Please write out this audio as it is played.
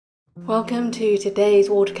Welcome to today's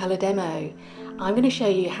watercolour demo. I'm going to show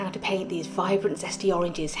you how to paint these vibrant zesty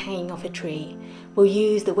oranges hanging off a tree. We'll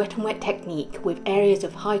use the wet and wet technique with areas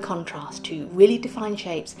of high contrast to really define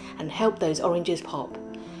shapes and help those oranges pop.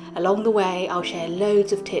 Along the way I'll share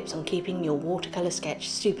loads of tips on keeping your watercolour sketch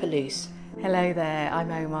super loose. Hello there, I'm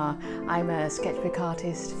Omar. I'm a sketchbook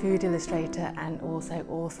artist, food illustrator and also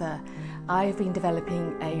author. I've been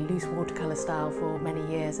developing a loose watercolour style for many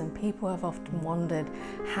years and people have often wondered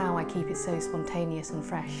how I keep it so spontaneous and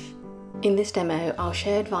fresh. In this demo I'll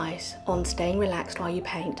share advice on staying relaxed while you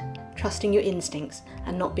paint, trusting your instincts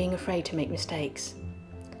and not being afraid to make mistakes.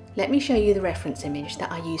 Let me show you the reference image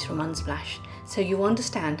that I used from Unsplash so you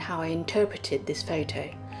understand how I interpreted this photo.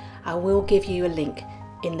 I will give you a link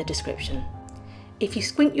in the description. If you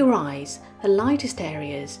squint your eyes, the lightest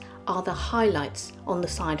areas are the highlights on the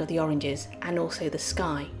side of the oranges and also the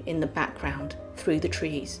sky in the background through the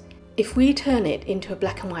trees. If we turn it into a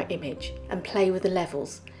black and white image and play with the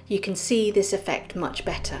levels, you can see this effect much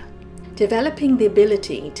better. Developing the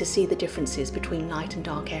ability to see the differences between light and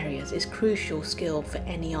dark areas is crucial skill for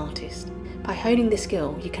any artist. By honing this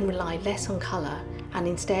skill, you can rely less on colour and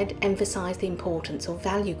instead emphasise the importance of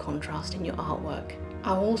value contrast in your artwork.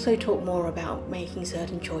 I'll also talk more about making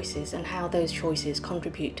certain choices and how those choices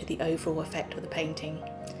contribute to the overall effect of the painting.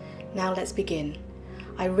 Now let's begin.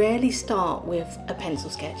 I rarely start with a pencil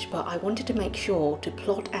sketch, but I wanted to make sure to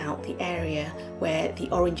plot out the area where the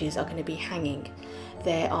oranges are going to be hanging.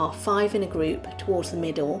 There are 5 in a group towards the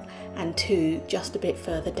middle and 2 just a bit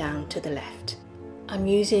further down to the left. I'm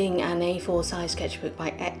using an A4 size sketchbook by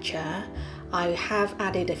Etcher. I have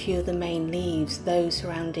added a few of the main leaves, those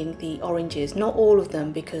surrounding the oranges, not all of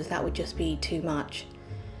them because that would just be too much.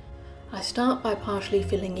 I start by partially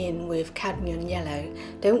filling in with cadmium yellow.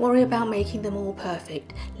 Don't worry about making them all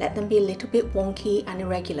perfect, let them be a little bit wonky and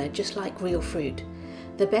irregular, just like real fruit.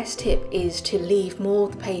 The best tip is to leave more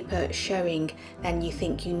of the paper showing than you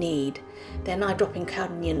think you need. Then I drop in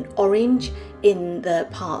cadmium orange in the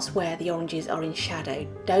parts where the oranges are in shadow.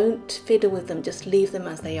 Don't fiddle with them, just leave them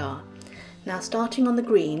as they are. Now starting on the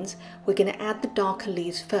greens, we're going to add the darker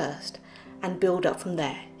leaves first and build up from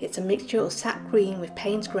there. It's a mixture of sap green with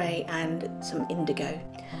Payne's grey and some indigo.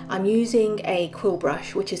 I'm using a quill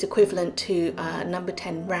brush which is equivalent to number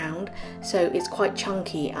 10 round, so it's quite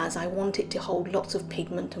chunky as I want it to hold lots of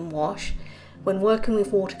pigment and wash. When working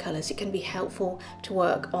with watercolours, it can be helpful to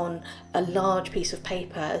work on a large piece of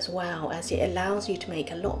paper as well, as it allows you to make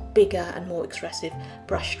a lot bigger and more expressive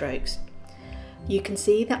brush strokes. You can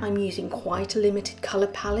see that I'm using quite a limited colour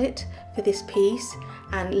palette for this piece,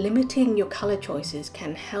 and limiting your colour choices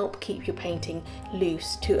can help keep your painting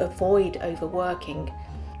loose to avoid overworking.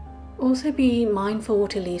 Also be mindful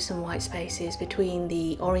to leave some white spaces between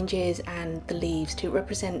the oranges and the leaves to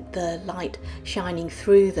represent the light shining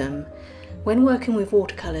through them. When working with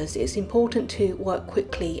watercolours, it's important to work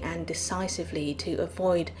quickly and decisively to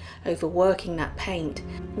avoid overworking that paint.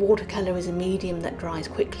 Watercolour is a medium that dries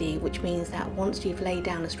quickly, which means that once you've laid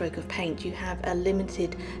down a stroke of paint, you have a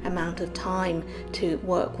limited amount of time to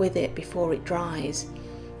work with it before it dries.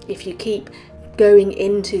 If you keep going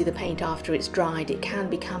into the paint after it's dried, it can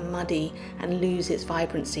become muddy and lose its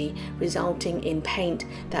vibrancy, resulting in paint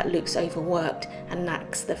that looks overworked and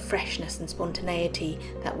lacks the freshness and spontaneity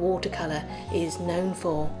that watercolour is known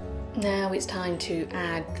for. Now it's time to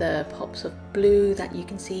add the pops of blue that you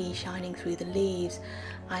can see shining through the leaves.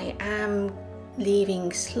 I am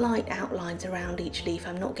leaving slight outlines around each leaf,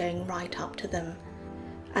 I'm not going right up to them.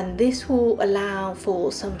 And this will allow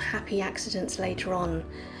for some happy accidents later on.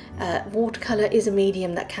 Watercolour is a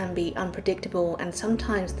medium that can be unpredictable, and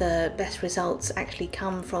sometimes the best results actually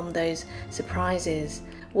come from those surprises.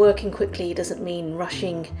 Working quickly doesn't mean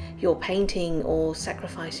rushing your painting or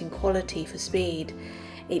sacrificing quality for speed.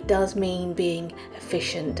 It does mean being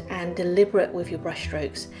efficient and deliberate with your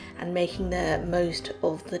brushstrokes and making the most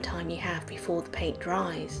of the time you have before the paint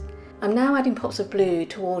dries. I'm now adding pops of blue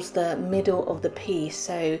towards the middle of the piece,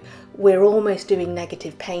 so we're almost doing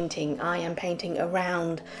negative painting. I am painting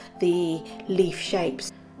around the leaf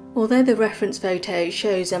shapes. Although the reference photo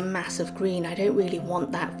shows a mass of green, I don't really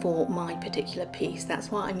want that for my particular piece. That's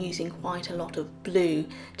why I'm using quite a lot of blue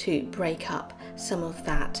to break up some of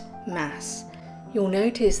that mass. You'll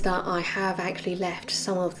notice that I have actually left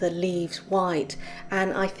some of the leaves white,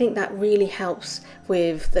 and I think that really helps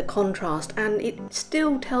with the contrast, and it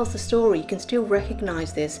still tells the story. You can still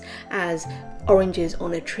recognize this as oranges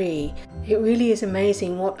on a tree. It really is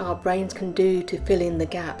amazing what our brains can do to fill in the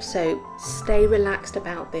gaps, so stay relaxed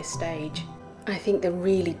about this stage. I think the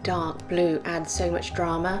really dark blue adds so much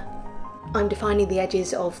drama. I'm defining the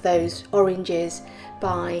edges of those oranges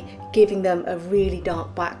by giving them a really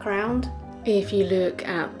dark background. If you look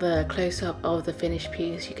at the close-up of the finished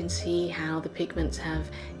piece, you can see how the pigments have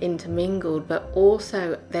intermingled, but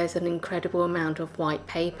also there's an incredible amount of white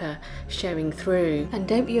paper showing through. And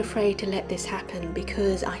don't be afraid to let this happen,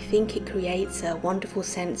 because I think it creates a wonderful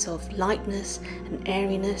sense of lightness and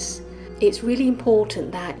airiness. It's really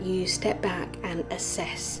important that you step back and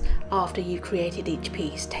assess after you've created each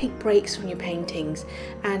piece. Take breaks from your paintings,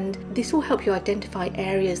 and this will help you identify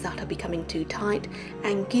areas that are becoming too tight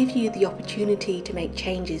and give you the opportunity to make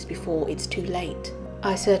changes before it's too late.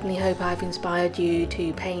 I certainly hope I've inspired you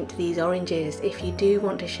to paint these oranges. If you do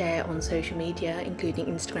want to share on social media, including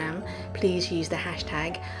Instagram, please use the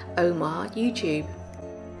hashtag #OmarYouTube.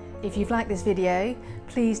 If you've liked this video,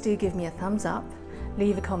 please do give me a thumbs up,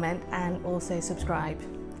 leave a comment and also subscribe.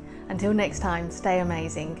 Until next time, stay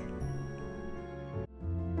amazing.